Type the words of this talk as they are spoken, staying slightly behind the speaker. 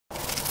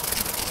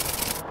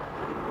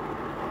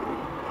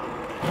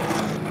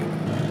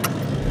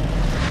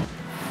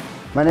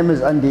My name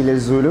is Andile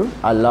Zulu.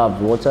 I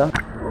love water.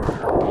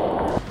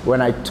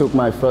 When I took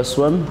my first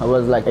swim, I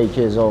was like 8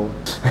 years old.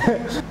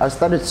 I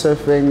started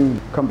surfing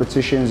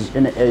competitions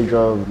in the age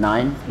of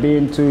 9.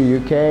 Been to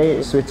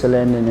UK,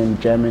 Switzerland and in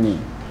Germany.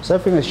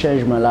 Surfing has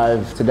changed my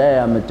life. Today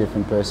I'm a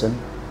different person.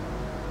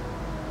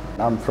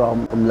 I'm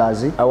from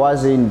Umlazi. I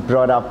wasn't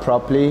brought up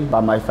properly by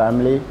my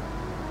family.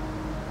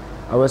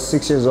 I was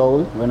 6 years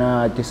old when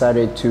I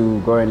decided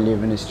to go and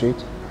live in the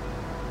street.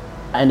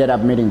 I ended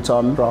up meeting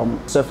Tom from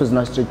Surfers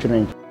Not Street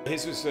Children.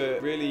 His was a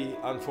really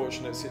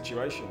unfortunate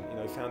situation.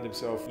 Found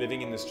himself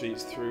living in the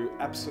streets through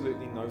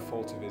absolutely no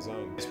fault of his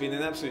own. It's been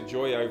an absolute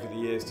joy over the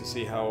years to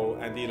see how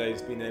Andile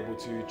has been able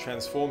to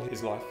transform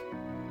his life.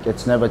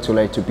 It's never too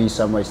late to be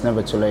somewhere. It's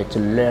never too late to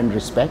learn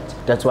respect.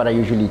 That's what I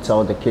usually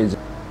tell the kids.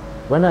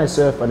 When I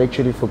surf, I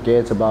actually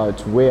forget about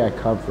where I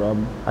come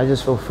from. I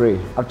just feel free.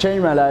 I've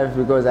changed my life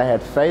because I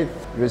had faith,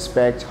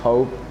 respect,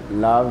 hope,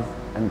 love,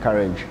 and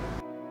courage.